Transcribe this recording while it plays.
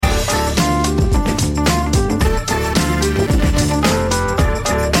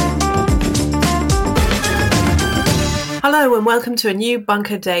Hello and welcome to a new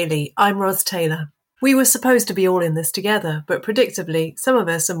Bunker Daily. I'm Ros Taylor. We were supposed to be all in this together, but predictably, some of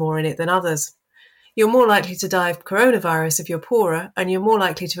us are more in it than others. You're more likely to die of coronavirus if you're poorer, and you're more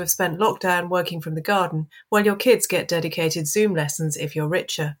likely to have spent lockdown working from the garden, while your kids get dedicated Zoom lessons if you're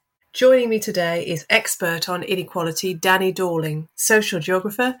richer. Joining me today is expert on inequality DANNY DORLING, social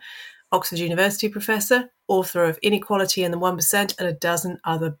geographer, Oxford University professor, author of Inequality and the 1% and a dozen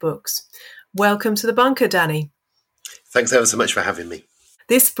other books. Welcome to the Bunker, DANNY. Thanks ever so much for having me.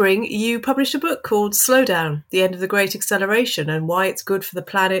 This spring, you published a book called Slow Down, The End of the Great Deceleration and Why It's Good for the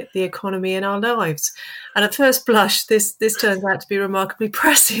Planet, the Economy and Our Lives. And at first blush, this turns out to be remarkably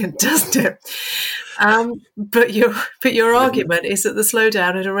prescient, doesn't it? But your argument is that the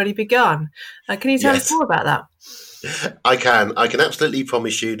slowdown had already begun. Can you tell us more about that? I can absolutely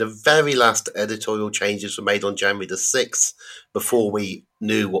promise you the very last editorial changes were made on January the 6th before we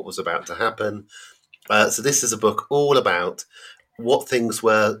knew what was about to happen. So this is a book all about what things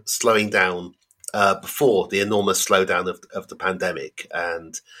were slowing down before the enormous slowdown of the pandemic.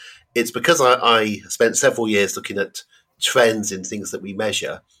 And it's because I spent several years looking at trends in things that we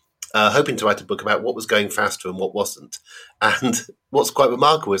measure, hoping to write a book about what was going faster and what wasn't. And what's quite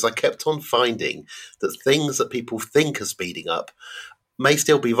remarkable is I kept on finding that things that people think are speeding up may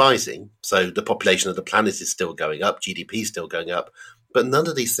still be rising. So the population of the planet is still going up, GDP is still going up, but none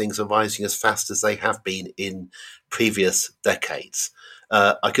of these things are rising as fast as they have been in previous decades.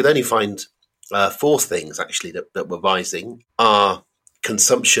 I could only find four things, actually, that were rising. Our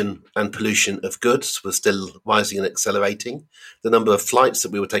consumption and pollution of goods was still rising and accelerating. The number of flights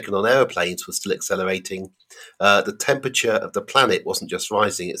that we were taking on aeroplanes was still accelerating. The temperature of the planet wasn't just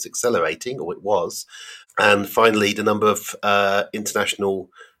rising, it's accelerating, or it was. And finally, the number of international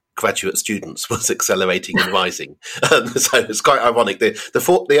graduate students was accelerating and rising. So it's quite ironic.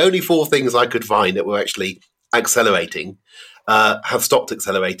 The only four things I could find that were actually accelerating have stopped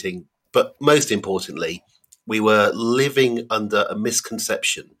accelerating. But most importantly, we were living under a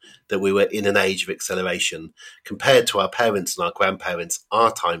misconception that we were in an age of acceleration. Compared to our parents and our grandparents,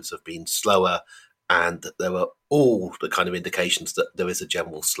 our times have been slower, and there were all the kind of indications that there is a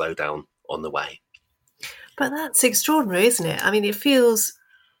general slowdown on the way. But that's extraordinary, isn't it? I mean, it feels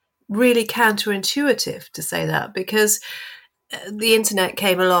really counterintuitive to say that, because the internet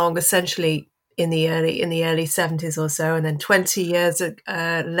came along essentially in the early 70s or so, and then 20 years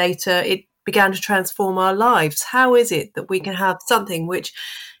later it began to transform our lives. How is it that we can have something which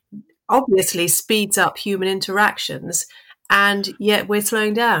obviously speeds up human interactions and yet we're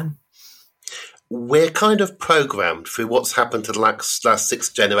slowing down? We're kind of programmed through what's happened to the last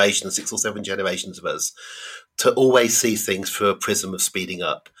 6 or 7 generations of us to always see things through a prism of speeding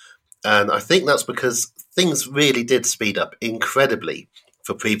up. And I think that's because things really did speed up incredibly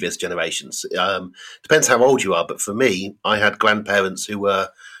for previous generations. Depends how old you are, but for me, I had grandparents who were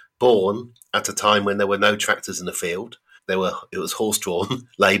born at a time when there were no tractors in the field. It was horse-drawn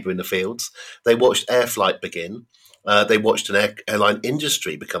labour in the fields. They watched air flight begin. They watched an airline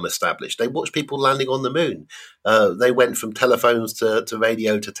industry become established. They watched people landing on the moon. They went from telephones to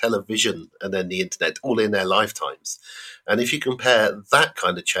radio to television and then the internet, all in their lifetimes. And if you compare that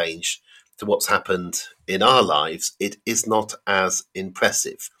kind of change to what's happened in our lives, it is not as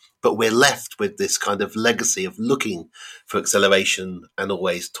impressive. But we're left with this kind of legacy of looking for acceleration and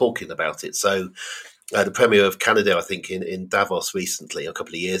always talking about it. So the Premier of Canada, I think, in Davos recently, a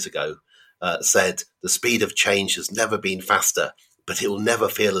couple of years ago, said the speed of change has never been faster, but it will never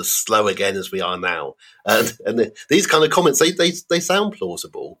feel as slow again as we are now. And these kind of comments, they sound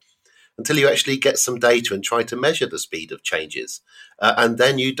plausible until you actually get some data and try to measure the speed of changes. And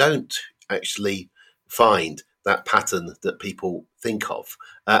then you don't actually find that pattern that people think of.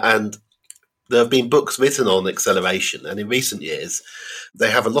 And there have been books written on acceleration, and in recent years, they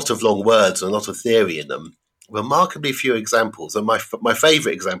have a lot of long words and a lot of theory in them. Remarkably few examples. And my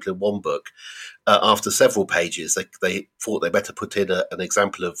favourite example in one book, after several pages, they thought they better put in an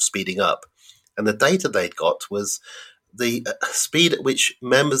example of speeding up. And the data they'd got was the speed at which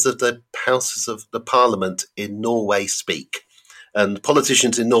members of the houses of the parliament in Norway speak. And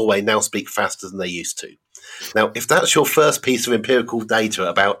politicians in Norway now speak faster than they used to. Now, if that's your first piece of empirical data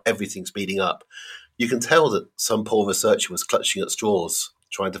about everything speeding up, you can tell that some poor researcher was clutching at straws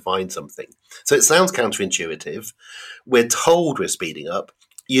trying to find something. So it sounds counterintuitive. We're told we're speeding up.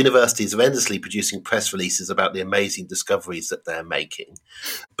 Universities are endlessly producing press releases about the amazing discoveries that they're making.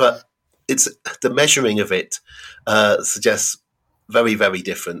 But it's the measuring of it suggests very, very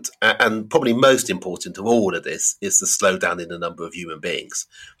different. And probably most important of all of this is the slowdown in the number of human beings.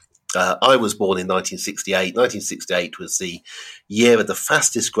 I was born in 1968. 1968 was the year of the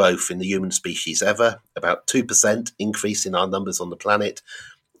fastest growth in the human species ever, about 2% increase in our numbers on the planet.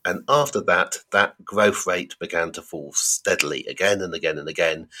 And after that, that growth rate began to fall steadily again and again and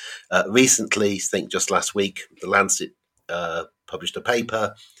again. Recently, I think just last week, The Lancet published a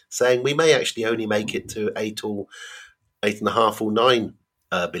paper saying we may actually only make it to 8.5 or 9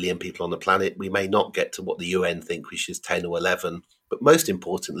 billion people on the planet. We may not get to what the UN think, which is 10 or 11. But most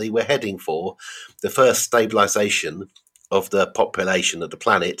importantly, we're heading for the first stabilisation of the population of the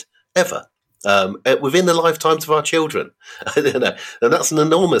planet ever. Within the lifetimes of our children. And that's an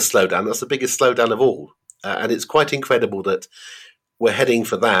enormous slowdown. That's the biggest slowdown of all. And it's quite incredible that we're heading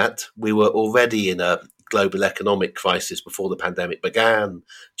for that. We were already in a global economic crisis before the pandemic began.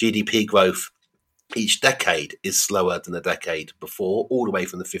 GDP growth each decade is slower than the decade before, all the way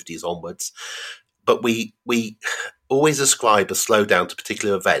from the 50s onwards. But we always ascribe a slowdown to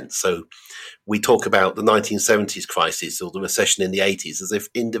particular events. So we talk about the 1970s crisis or the recession in the 80s as if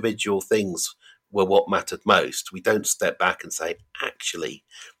individual things were what mattered most. We don't step back and say, actually,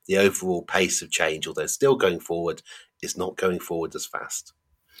 the overall pace of change, although still going forward, is not going forward as fast.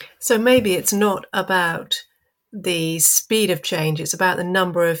 So maybe it's not about the speed of change, it's about the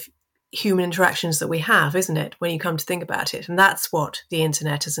number of human interactions that we have, isn't it, when you come to think about it? And that's what the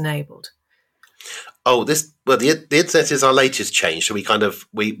internet has enabled. Oh, the internet is our latest change, so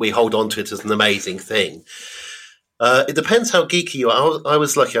we hold on to it as an amazing thing. It depends how geeky you are. I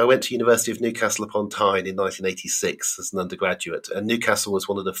was lucky. I went to University of Newcastle upon Tyne in 1986 as an undergraduate, and Newcastle was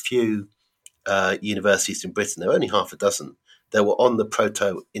one of the few universities in Britain. There were only half a dozen that were on the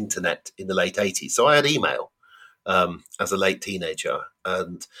proto-internet in the late 80s. So I had email as a late teenager,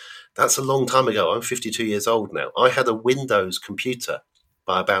 and that's a long time ago. I'm 52 years old now. I had a Windows computer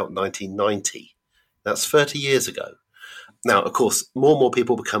by about 1990. That's 30 years ago. Now, of course, more and more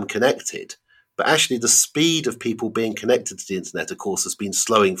people become connected, but actually the speed of people being connected to the internet, of course, has been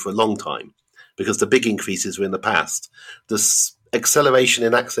slowing for a long time because the big increases were in the past. The acceleration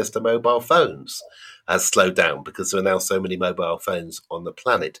in access to mobile phones has slowed down because there are now so many mobile phones on the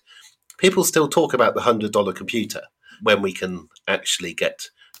planet. People still talk about the $100 computer when we can actually get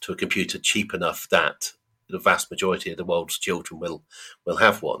to a computer cheap enough that the vast majority of the world's children will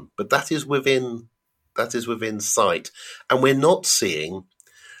have one. But that is within sight. And we're not seeing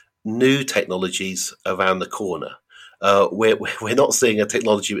new technologies around the corner. We're not seeing a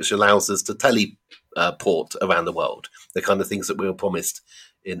technology which allows us to teleport around the world, the kind of things that we were promised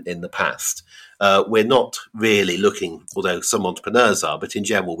in the past. We're not really looking, although some entrepreneurs are, but in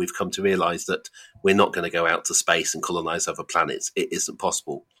general, we've come to realize that we're not going to go out to space and colonize other planets. It isn't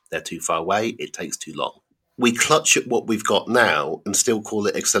possible. They're too far away. It takes too long. We clutch at what we've got now and still call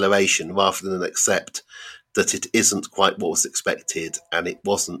it acceleration rather than accept that it isn't quite what was expected and it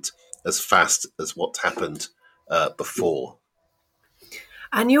wasn't as fast as what happened before.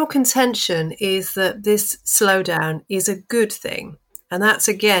 And your contention is that this slowdown is a good thing. And that's,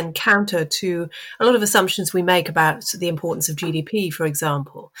 again, counter to a lot of assumptions we make about the importance of GDP, for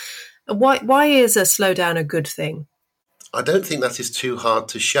example. Why is a slowdown a good thing? I don't think that is too hard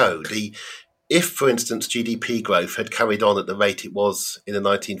to show. If, for instance, GDP growth had carried on at the rate it was in the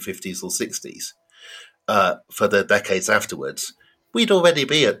 1950s or 60s for the decades afterwards, we'd already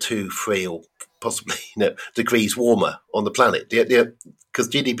be at 2, 3 or possibly degrees warmer on the planet. Because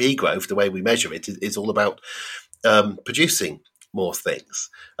GDP growth, the way we measure it, is all about producing more things.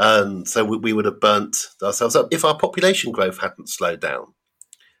 And so we would have burnt ourselves up. If our population growth hadn't slowed down,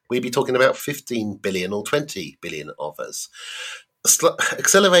 we'd be talking about 15 billion or 20 billion of us.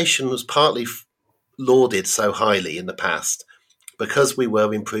 Acceleration was partly lauded so highly in the past because we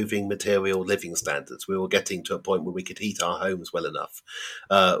were improving material living standards. We were getting to a point where we could heat our homes well enough,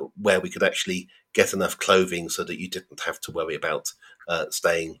 where we could actually get enough clothing so that you didn't have to worry about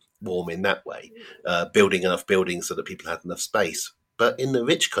staying warm in that way, building enough buildings so that people had enough space. But in the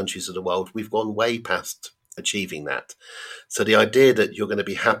rich countries of the world, we've gone way past achieving that. So the idea that you're going to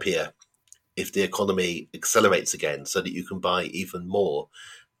be happier if the economy accelerates again so that you can buy even more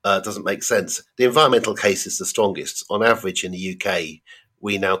doesn't make sense. The environmental case is the strongest. On average in the UK,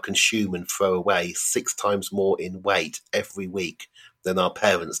 we now consume and throw away 6 times more in weight every week than our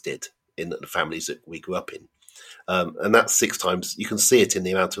parents did in the families that we grew up in. And that's 6 times. You can see it in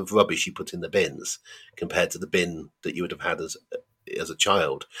the amount of rubbish you put in the bins compared to the bin that you would have had as a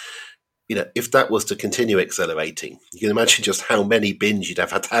child. If that was to continue accelerating, you can imagine just how many bins you'd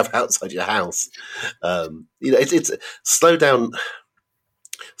have had to have outside your house. It's slow down.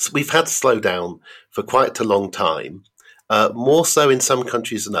 We've had to slow down for quite a long time, more so in some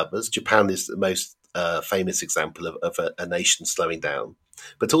countries than others. Japan is the most famous example of a nation slowing down.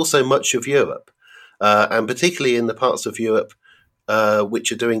 but also much of Europe, and particularly in the parts of Europe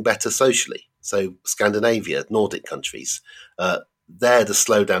which are doing better socially. So Scandinavia, Nordic countries, there the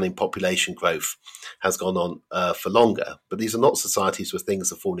slowdown in population growth has gone on for longer. But these are not societies where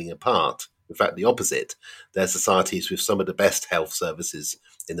things are falling apart. In fact, the opposite. They're societies with some of the best health services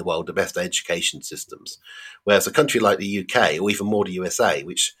in the world, the best education systems. Whereas a country like the UK, or even more the USA,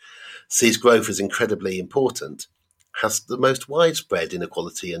 which sees growth as incredibly important, has the most widespread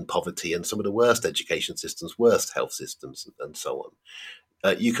inequality and poverty and some of the worst education systems, worst health systems, and so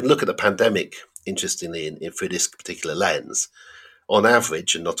on. You can look at the pandemic, interestingly, through this particular lens. On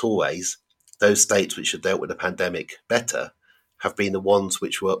average, and not always, those states which have dealt with the pandemic better have been the ones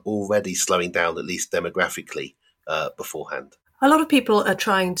which were already slowing down, at least demographically, beforehand. A lot of people are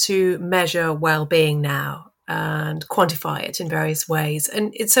trying to measure well-being now and quantify it in various ways.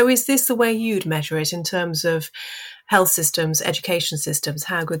 And so is this the way you'd measure it in terms of health systems, education systems,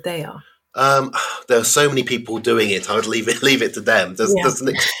 how good they are? There are so many people doing it. I would leave it to them. There's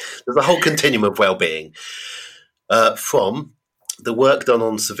a whole continuum of well-being, from the work done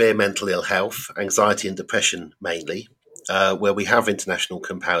on severe mental ill health, anxiety and depression mainly, where we have international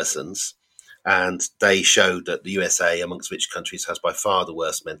comparisons, and they show that the USA, amongst which countries, has by far the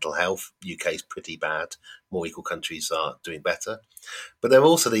worst mental health. UK is pretty bad. More equal countries are doing better. But there are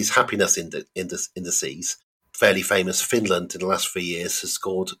also these happiness indices. Fairly famous Finland in the last 3 years has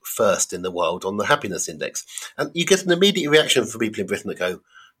scored first in the world on the happiness index. And you get an immediate reaction from people in Britain that go,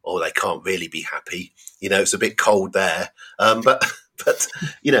 oh, they can't really be happy. It's a bit cold there. But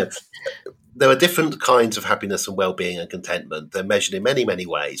there are different kinds of happiness and well-being and contentment. They're measured in many, many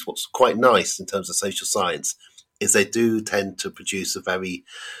ways. What's quite nice in terms of social science is they do tend to produce a very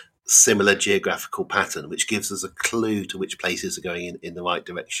similar geographical pattern, which gives us a clue to which places are going in the right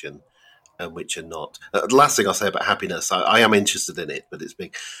direction and which are not. The last thing I'll say about happiness, I am interested in it, but it's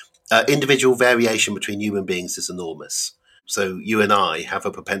big. Individual variation between human beings is enormous. So you and I have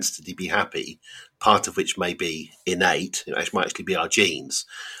a propensity to be happy, part of which may be innate, it might actually be our genes.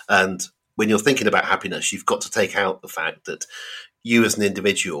 And when you're thinking about happiness, you've got to take out the fact that you as an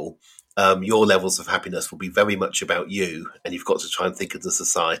individual, your levels of happiness will be very much about you, and you've got to try and think of the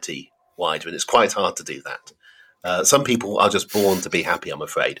society wider, and it's quite hard to do that. Some people are just born to be happy, I'm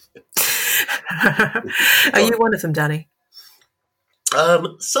afraid. Are you one of them, Danny?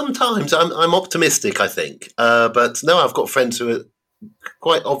 Sometimes I'm optimistic, I think. But no, I've got friends who are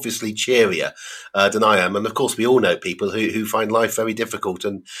quite obviously cheerier than I am. And of course, we all know people who find life very difficult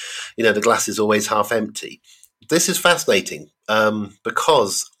and, the glass is always half empty. This is fascinating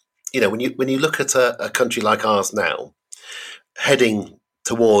because, when you look at a country like ours now, heading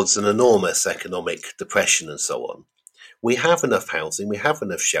towards an enormous economic depression and so on, we have enough housing, we have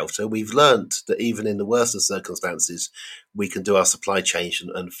enough shelter. We've learnt that even in the worst of circumstances, we can do our supply chain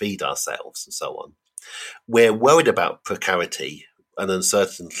and feed ourselves and so on. We're worried about precarity and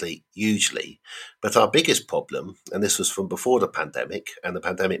uncertainty hugely, but our biggest problem, and this was from before the pandemic, and the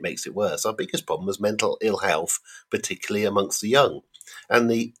pandemic makes it worse, our biggest problem was mental ill health, particularly amongst the young. And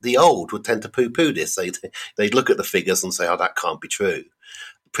the old would tend to poo-poo this. They'd look at the figures and say, oh, that can't be true.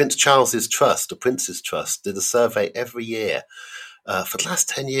 Prince Charles's Trust, the Prince's Trust, did a survey every year for the last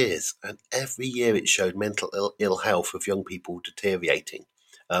 10 years, and every year it showed mental ill health of young people deteriorating,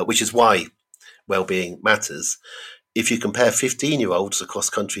 which is why well-being matters. If you compare 15-year-olds across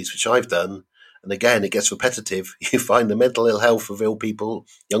countries, which I've done, and again, it gets repetitive, you find the mental ill health of young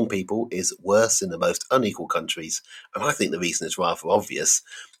people, is worse in the most unequal countries. And I think the reason is rather obvious.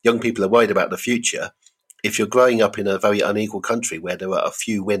 Young people are worried about the future. If you're growing up in a very unequal country where there are a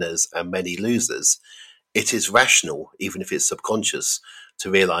few winners and many losers, it is rational, even if it's subconscious, to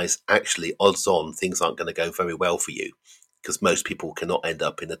realise actually odds on things aren't going to go very well for you, because most people cannot end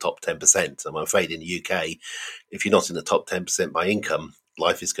up in the top 10%. I'm afraid in the UK, if you're not in the top 10% by income,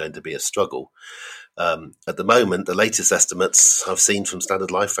 life is going to be a struggle. At the moment, the latest estimates I've seen from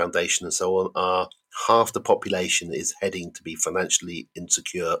Standard Life Foundation and so on are half the population is heading to be financially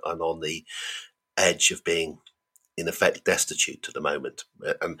insecure and on the edge of being, in effect, destitute at the moment.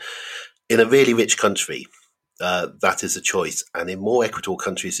 And in a really rich country, that is a choice. And in more equitable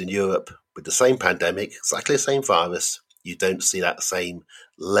countries in Europe, with the same pandemic, exactly the same virus, you don't see that same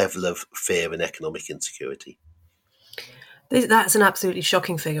level of fear and economic insecurity. That's an absolutely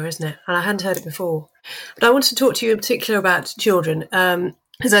shocking figure, isn't it? And I hadn't heard it before. But I want to talk to you in particular about children,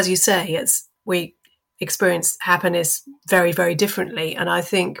 because as you say, experience happiness very, very differently. And I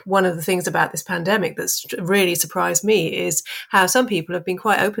think one of the things about this pandemic that's really surprised me is how some people have been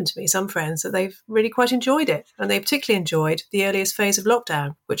quite open to me, some friends, that they've really quite enjoyed it. And they particularly enjoyed the earliest phase of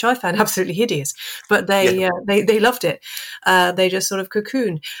lockdown, which I found absolutely hideous. But they loved it. They just sort of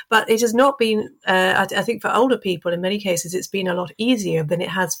cocooned. But it has not been, I think for older people, in many cases, it's been a lot easier than it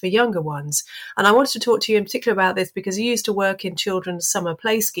has for younger ones. And I wanted to talk to you in particular about this because you used to work in children's summer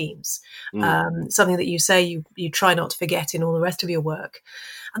play schemes, something that you say you try not to forget in all the rest of your work.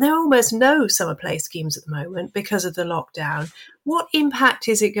 And there are almost no summer play schemes at the moment because of the lockdown. What impact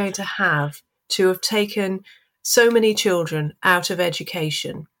is it going to have taken so many children out of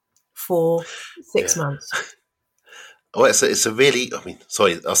education for 6 months? Well, it's a really,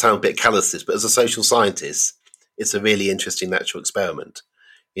 sorry, I'll sound a bit callous this, but as a social scientist, it's a really interesting natural experiment.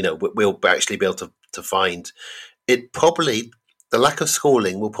 We'll actually be able to find it. Probably the lack of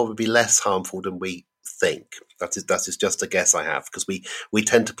schooling will probably be less harmful than we think. That is just a guess I have, because we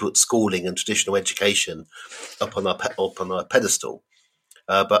tend to put schooling and traditional education up on our pedestal.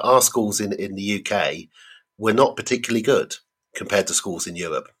 But our schools in the UK were not particularly good compared to schools in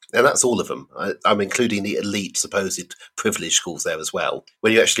Europe. And that's all of them. I'm including the elite, supposed privileged schools there as well.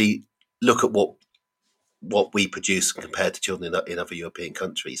 When you actually look at what we produce compared to children in other European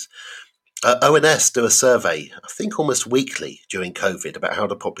countries. ONS do a survey, I think almost weekly during COVID, about how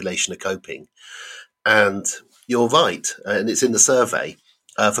the population are coping. And you're right, and it's in the survey.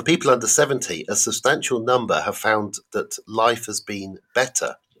 For people under 70, a substantial number have found that life has been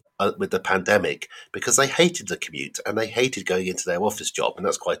better with the pandemic because they hated the commute and they hated going into their office job, and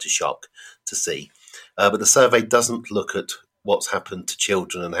that's quite a shock to see. But the survey doesn't look at what's happened to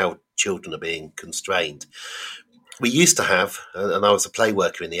children and how children are being constrained. We used to have, and I was a play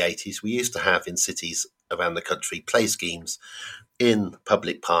worker in the 80s, we used to have in cities around the country play schemes in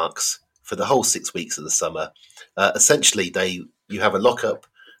public parks for the whole 6 weeks of the summer. Essentially, you have a lockup,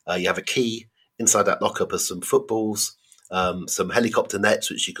 you have a key. Inside that lockup are some footballs, some helicopter nets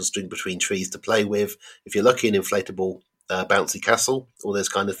which you can string between trees to play with. If you're lucky, an inflatable bouncy castle, all those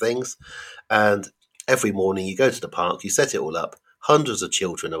kind of things. And every morning you go to the park, you set it all up. Hundreds of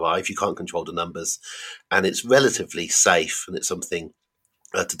children arrive. You can't control the numbers, and it's relatively safe, and it's something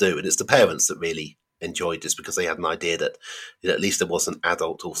to do. And it's the parents that really enjoyed this because they had an idea that at least there was an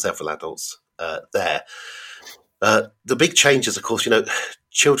adult or several adults there. The big changes, of course,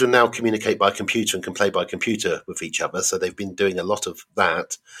 children now communicate by computer and can play by computer with each other. So they've been doing a lot of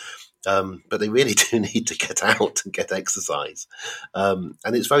that. But they really do need to get out and get exercise. And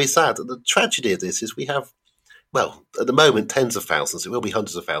it's very sad. The tragedy of this is we have, well, at the moment, tens of thousands, it will be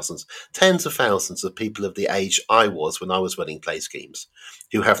hundreds of thousands, tens of thousands of people of the age I was when I was running play schemes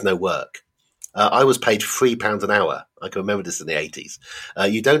who have no work. I was paid £3 an hour. I can remember this in the 80s.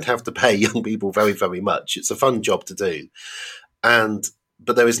 You don't have to pay young people very, very much. It's a fun job to do.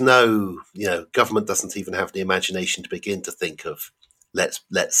 But there is no, government doesn't even have the imagination to begin to think of, let's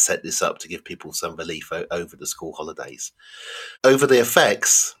set this up to give people some relief over the school holidays. Over the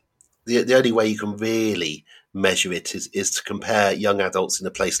effects, the only way you can really measure it is to compare young adults in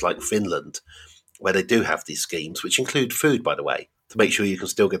a place like Finland, where they do have these schemes, which include food, by the way, to make sure you can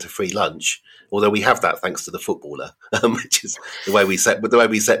still get a free lunch. Although we have that thanks to the footballer, which is the way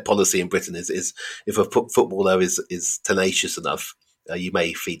we set policy in Britain is if a footballer is tenacious enough, you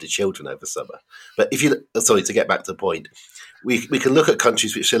may feed the children over summer. But to get back to the point, we can look at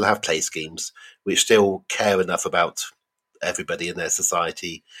countries which still have play schemes, which still care enough about everybody in their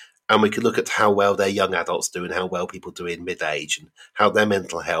society. And we can look at how well their young adults do and how well people do in mid-age and how their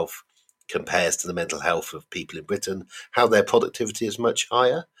mental health compares to the mental health of people in Britain, how their productivity is much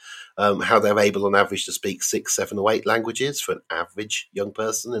higher, how they're able on average to speak 6, 7 or 8 languages for an average young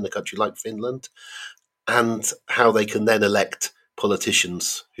person in a country like Finland, and how they can then elect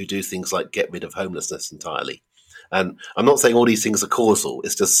politicians who do things like get rid of homelessness entirely. And I'm not saying all these things are causal,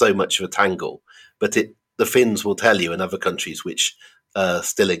 it's just so much of a tangle, but the Finns will tell you in other countries which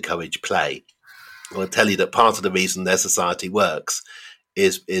still encourage play, will tell you that part of the reason their society works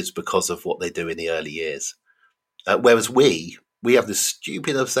is because of what they do in the early years. Whereas we have this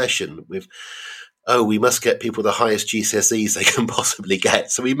stupid obsession with, we must get people the highest GCSEs they can possibly get.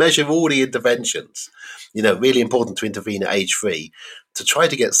 So we measure all the interventions, really important to intervene at age 3 to try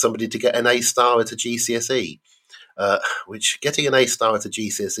to get somebody to get an A star at a GCSE. Which getting an A star at a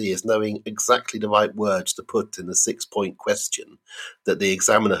GCSE is knowing exactly the right words to put in the 6-point question that the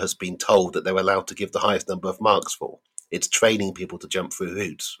examiner has been told that they're allowed to give the highest number of marks for. It's training people to jump through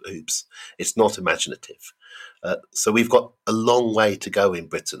hoops. It's not imaginative. So we've got a long way to go in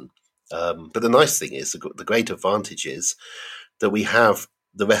Britain. But the nice thing is, the great advantage is that we have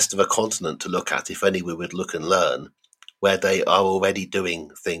the rest of a continent to look at, if only we would look and learn, where they are already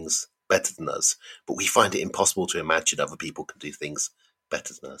doing things better than us. But we find it impossible to imagine other people can do things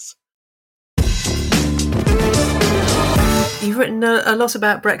better than us. You've written a lot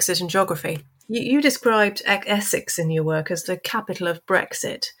about Brexit and geography. You described Essex in your work as the capital of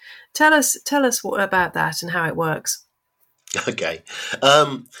Brexit. Tell us about that and how it works. Okay.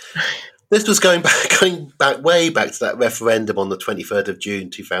 This was going back way back to that referendum on the 23rd of June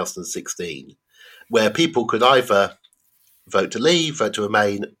 2016, where people could either vote to leave, vote to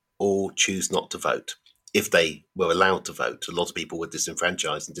remain, or choose not to vote if they were allowed to vote. A lot of people were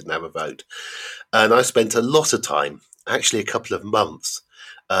disenfranchised and didn't have a vote. And I spent a lot of time, actually a couple of months,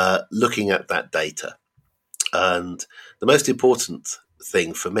 looking at that data. And the most important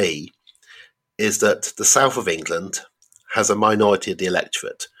thing for me is that the south of England has a minority of the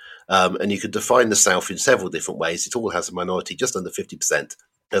electorate. And you could define the south in several different ways. It all has a minority, just under 50%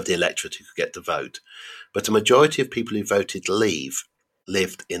 of the electorate who could get to vote. But a majority of people who voted leave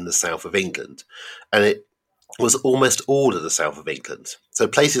lived in the south of England. And it was almost all of the south of England. So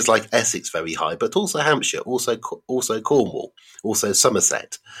places like Essex very high, but also Hampshire, also Cornwall, also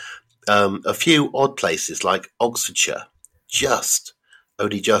Somerset. A few odd places like Oxfordshire,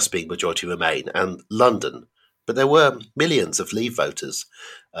 only just being majority Remain, and London. But there were millions of Leave voters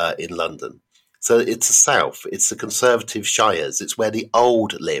in London. So it's the south, it's the Conservative shires, it's where the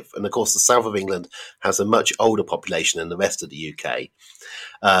old live. And of course, the south of England has a much older population than the rest of the UK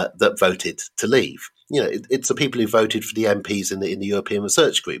that voted to leave. You know, it's the people who voted for the MPs in the European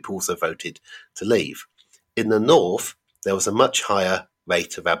Research Group who also voted to leave. In the north, there was a much higher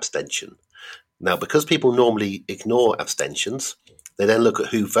rate of abstention. Now, because people normally ignore abstentions, they then look at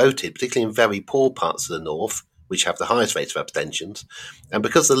who voted, particularly in very poor parts of the north, which have the highest rate of abstentions. And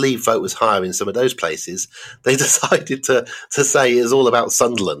because the Leave vote was higher in some of those places, they decided to say it was all about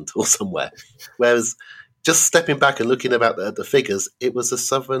Sunderland or somewhere. Whereas just stepping back and looking about the figures, it was a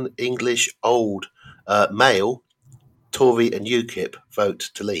Southern English old male, Tory and UKIP vote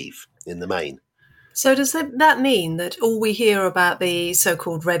to leave in the main. So does that mean that all we hear about the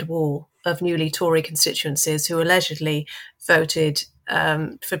so-called Red Wall of newly Tory constituencies who allegedly voted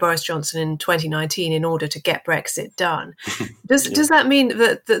for Boris Johnson in 2019 in order to get Brexit done, does that mean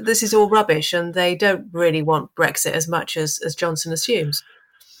that this is all rubbish and they don't really want Brexit as much as Johnson assumes?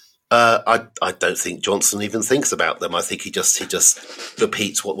 I don't think Johnson even thinks about them. I think he just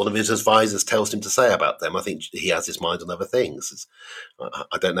repeats what one of his advisors tells him to say about them. I think he has his mind on other things.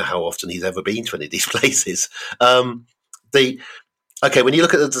 I don't know how often he's ever been to any of these places. When you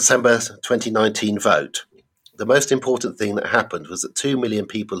look at the December 2019 vote, the most important thing that happened was that 2 million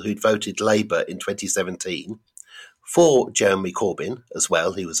people who'd voted Labour in 2017 for Jeremy Corbyn as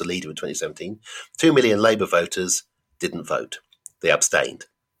well, who was a leader in 2017, 2 million Labour voters didn't vote. They abstained.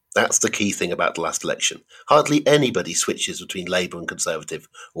 That's the key thing about the last election. Hardly anybody switches between Labour and Conservative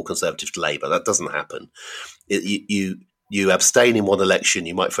or Conservative to Labour. That doesn't happen. You abstain in one election,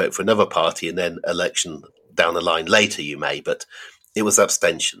 you might vote for another party, and then election down the line later you may, but it was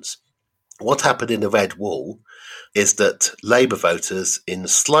abstentions. What happened in the Red Wall is that Labour voters in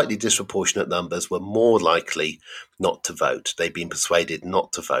slightly disproportionate numbers were more likely not to vote. They've been persuaded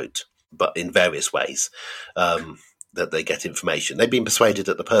not to vote, but in various ways. That they get information. They've been persuaded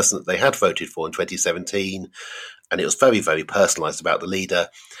that the person that they had voted for in 2017, and it was very, very personalised about the leader,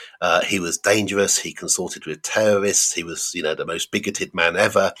 he was dangerous, he consorted with terrorists, he was, the most bigoted man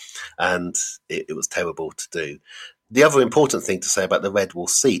ever, and it was terrible to do. The other important thing to say about the Red Wall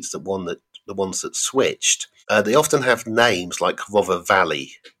seats, the ones that switched, they often have names like Rother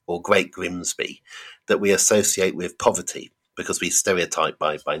Valley or Great Grimsby that we associate with poverty because we stereotype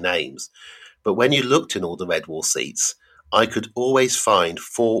by names. But when you looked in all the Red Wall seats, I could always find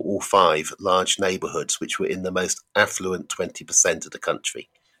 4 or 5 large neighbourhoods which were in the most affluent 20% of the country.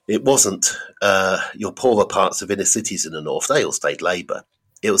 It wasn't your poorer parts of inner cities in the north, they all stayed Labour.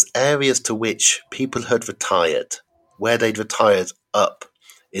 It was areas to which people had retired, where they'd retired up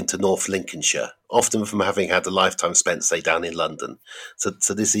into North Lincolnshire, often from having had a lifetime spent, say, down in London. So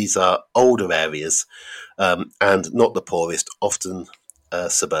these are older areas and not the poorest, often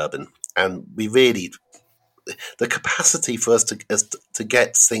suburban. And we really, the capacity for us to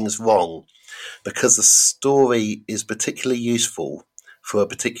get things wrong, because the story is particularly useful for a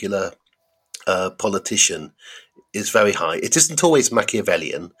particular politician, is very high. It isn't always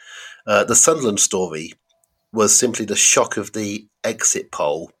Machiavellian. The Sunderland story was simply the shock of the exit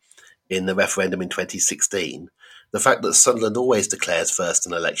poll in the referendum in 2016. The fact that Sunderland always declares first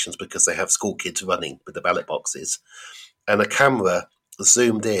in elections because they have school kids running with the ballot boxes, and a camera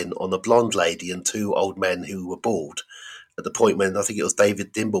zoomed in on a blonde lady and 2 old men who were bald, at the point when I think it was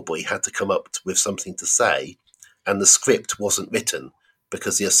David Dimbleby had to come up with something to say, and the script wasn't written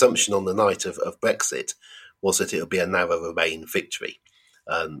because the assumption on the night of Brexit was that it would be a narrow Remain victory.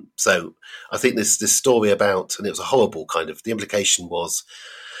 So I think this story about, and it was a horrible kind of, the implication was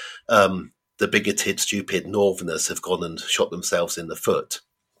the bigoted, stupid Northerners have gone and shot themselves in the foot.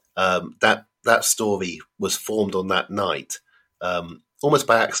 That story was formed on that night, almost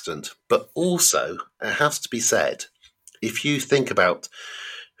by accident. But also, it has to be said, if you think about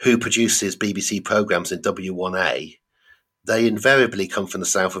who produces BBC programmes in W1A, they invariably come from the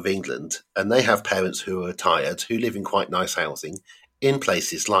south of England, and they have parents who are retired, who live in quite nice housing in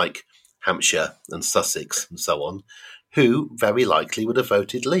places like Hampshire and Sussex and so on, who very likely would have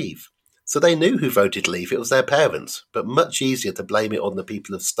voted Leave. So they knew who voted Leave. It was their parents, but much easier to blame it on the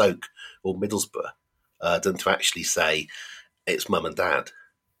people of Stoke or Middlesbrough than to actually say it's mum and dad.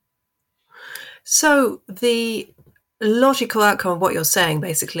 So the logical outcome of what you're saying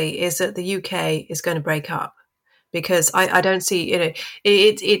basically is that the UK is going to break up, because I don't see,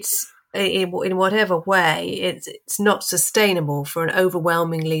 it's in whatever way, it's not sustainable for an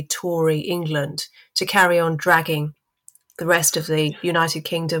overwhelmingly Tory England to carry on dragging the rest of the United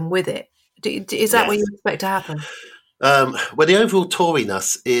Kingdom with it. Is that what you expect to happen? Well, the overall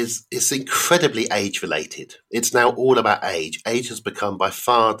Toriness is incredibly age-related. It's now all about age. Age has become by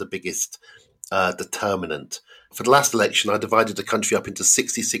far the biggest determinant. For the last election, I divided the country up into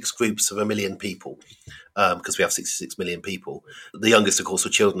 66 groups of 1 million people, because we have 66 million people. The youngest, of course,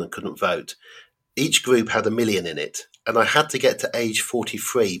 were children and couldn't vote. Each group had 1 million in it, and I had to get to age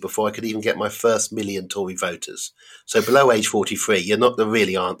 43 before I could even get my first million Tory voters. So below age 43, there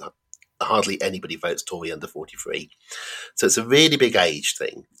really aren't hardly anybody votes Tory under 43. So it's a really big age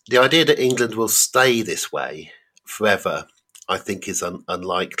thing. The idea that England will stay this way forever, I think, is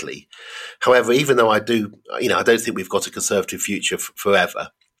unlikely. However, even though I don't think we've got a Conservative future forever,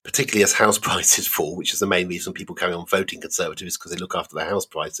 particularly as house prices fall, which is the main reason people carry on voting Conservative, is because they look after their house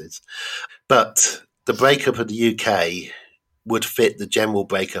prices. But the breakup of the UK would fit the general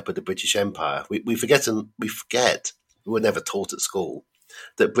breakup of the British Empire. We forget, we were never taught at school,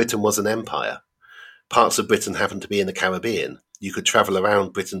 that Britain was an empire. Parts of Britain happened to be in the Caribbean. You could travel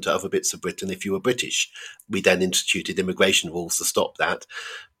around Britain to other bits of Britain if you were British. We then instituted immigration rules to stop that.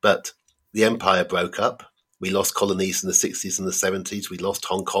 But the empire broke up. We lost colonies in the 60s and the 70s. We lost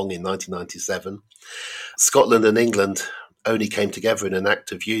Hong Kong in 1997. Scotland and England only came together in an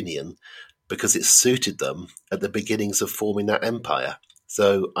act of union because it suited them at the beginnings of forming that empire.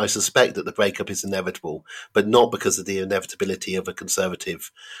 So I suspect that the breakup is inevitable, but not because of the inevitability of a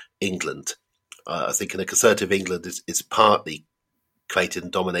Conservative England. I think in a Conservative England is partly created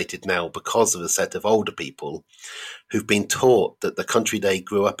and dominated now because of a set of older people who've been taught that the country they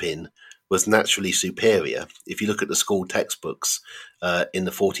grew up in was naturally superior. If you look at the school textbooks in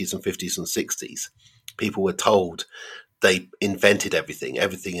the 40s and 50s and 60s, people were told they invented everything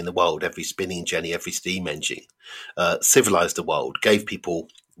in the world, every spinning jenny, every steam engine, civilized the world, gave people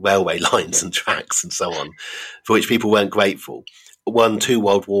railway lines and tracks and so on, for which people weren't grateful, won 2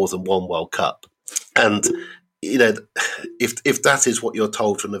 world wars and 1 World Cup. And, if that is what you're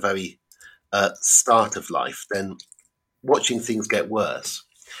told from the very start of life, then watching things get worse,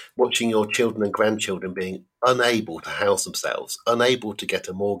 watching your children and grandchildren being unable to house themselves, unable to get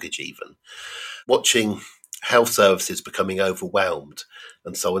a mortgage even, watching health services becoming overwhelmed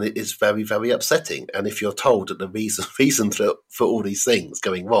and so on, it is very, very upsetting. And if you're told that the reason for all these things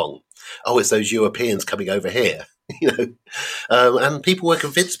going wrong, it's those Europeans coming over here, and people were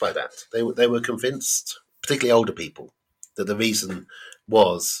convinced by that. They were convinced, particularly older people, that the reason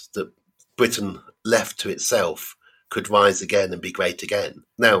was that Britain left to itself could rise again and be great again.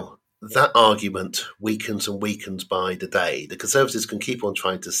 Now, that argument weakens and weakens by the day. The Conservatives can keep on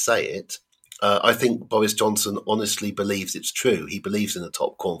trying to say it. I think Boris Johnson honestly believes it's true. He believes in the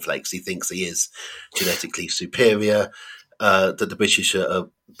top cornflakes. He thinks he is genetically superior, that the British are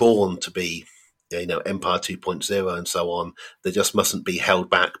born to be, Empire 2.0 and so on. They just mustn't be held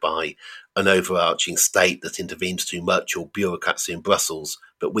back by an overarching state that intervenes too much or bureaucracy in Brussels,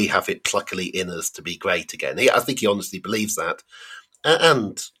 but we have it pluckily in us to be great again. I think he honestly believes that.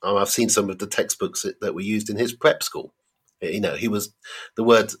 And I've seen some of the textbooks that were used in his prep school. He was, the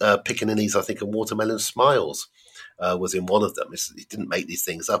word pickaninnies, I think, and watermelon smiles was in one of them. He didn't make these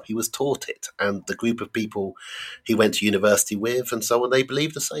things up. He was taught it. And the group of people he went to university with and so on, they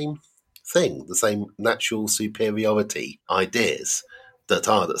believed the same thing, the same natural superiority ideas that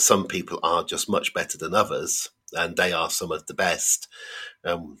some people are just much better than others, and they are some of the best.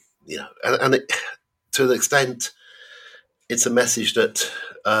 To an extent, it's a message that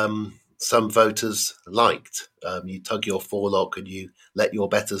some voters liked. You tug your forelock and you let your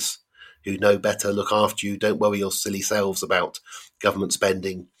betters who know better look after you. Don't worry your silly selves about government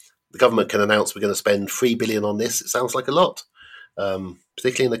spending. The government can announce we're going to spend $3 billion on this. It sounds like a lot,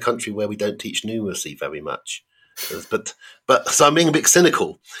 particularly in a country where we don't teach numeracy very much. But so I'm being a bit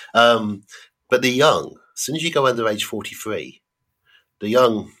cynical. But the young, as soon as you go under age 43, the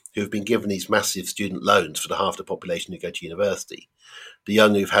young who have been given these massive student loans for the half the population who go to university, the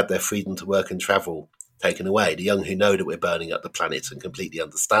young who've had their freedom to work and travel taken away, the young who know that we're burning up the planet and completely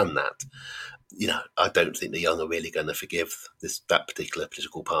understand that, I don't think the young are really going to forgive that particular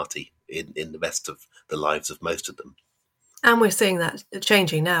political party in the rest of the lives of most of them. And we're seeing that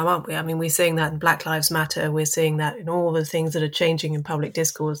changing now, aren't we? I mean, we're seeing that in Black Lives Matter. We're seeing that in all the things that are changing in public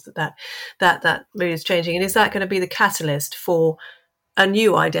discourse, that really is changing. And is that going to be the catalyst for a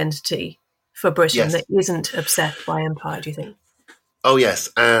new identity for Britain that isn't obsessed by empire, do you think? Oh, yes.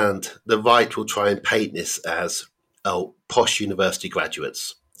 And the right will try and paint this as, posh university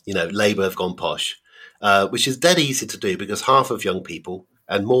graduates. Labour have gone posh, which is dead easy to do because half of young people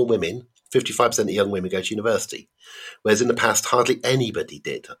and more women, 55% of young women go to university, whereas in the past, hardly anybody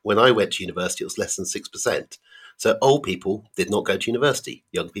did. When I went to university, it was less than 6%. So old people did not go to university.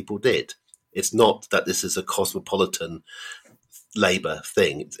 Young people did. It's not that this is a cosmopolitan Labour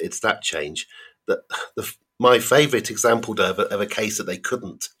thing. It's that change. My favourite example of a case that they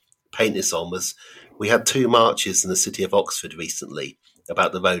couldn't paint this on was we had 2 marches in the city of Oxford recently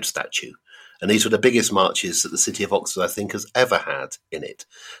about the road statue. And these were the biggest marches that the city of Oxford, I think, has ever had in it.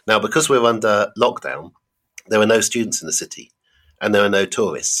 Now, because we're under lockdown, there were no students in the city and there were no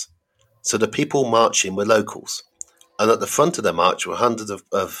tourists. So the people marching were locals. And at the front of the march were hundreds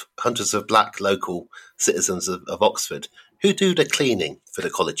of black local citizens of Oxford who do the cleaning for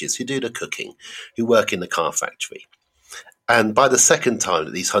the colleges, who do the cooking, who work in the car factory. And by the second time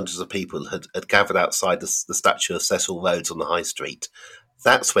that these hundreds of people had gathered outside the statue of Cecil Rhodes on the High Street,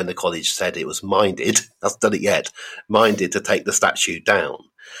 that's when the college said it was minded, hasn't done it yet, minded to take the statue down.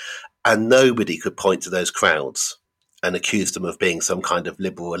 And nobody could point to those crowds and accuse them of being some kind of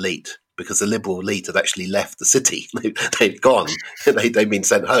liberal elite, because the liberal elite had actually left the city. They'd gone. They'd been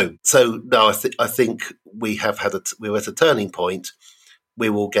sent home. So no, I think we're at a turning point. We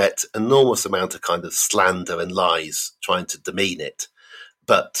will get enormous amount of kind of slander and lies trying to demean it.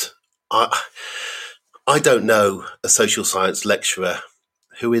 But I don't know a social science lecturer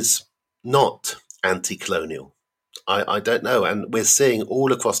who is not anti-colonial. I don't know. And we're seeing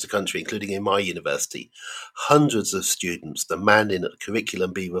all across the country, including in my university, hundreds of students demanding that the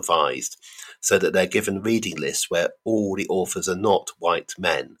curriculum be revised so that they're given reading lists where all the authors are not white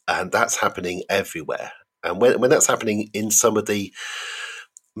men. And that's happening everywhere. And when that's happening in some of the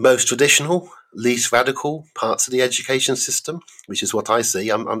most traditional, least radical parts of the education system, which is what I see,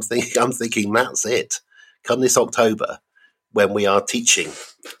 I'm thinking that's it. Come this October, when we are teaching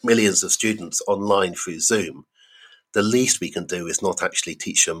millions of students online through Zoom, the least we can do is not actually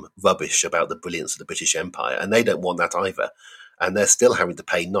teach them rubbish about the brilliance of the British Empire. And they don't want that either. And they're still having to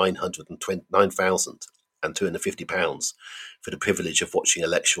pay £9,250 for the privilege of watching a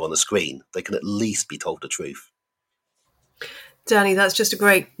lecture on a screen. They can at least be told the truth. Danny, that's just a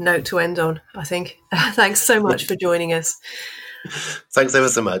great note to end on, I think. Thanks so much for joining us. Thanks ever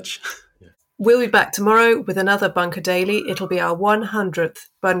so much. We'll be back tomorrow with another Bunker Daily. It'll be our 100th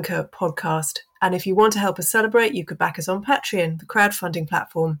Bunker podcast. And if you want to help us celebrate, you could back us on Patreon, the crowdfunding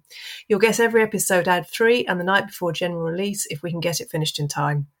platform. You'll get every episode ad-free and the night before general release if we can get it finished in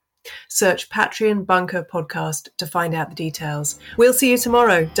time. Search Patreon Bunker Podcast to find out the details. We'll see you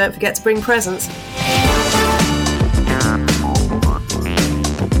tomorrow. Don't forget to bring presents.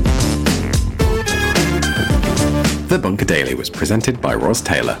 The Bunker Daily was presented by Ross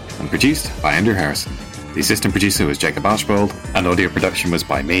Taylor and produced by Andrew Harrison. The assistant producer was Jacob Archbold, and audio production was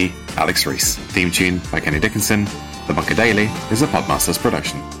by me, Alex Rees. Theme tune by Kenny Dickinson. The Bunker Daily is a Podmasters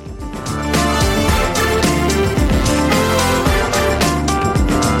production.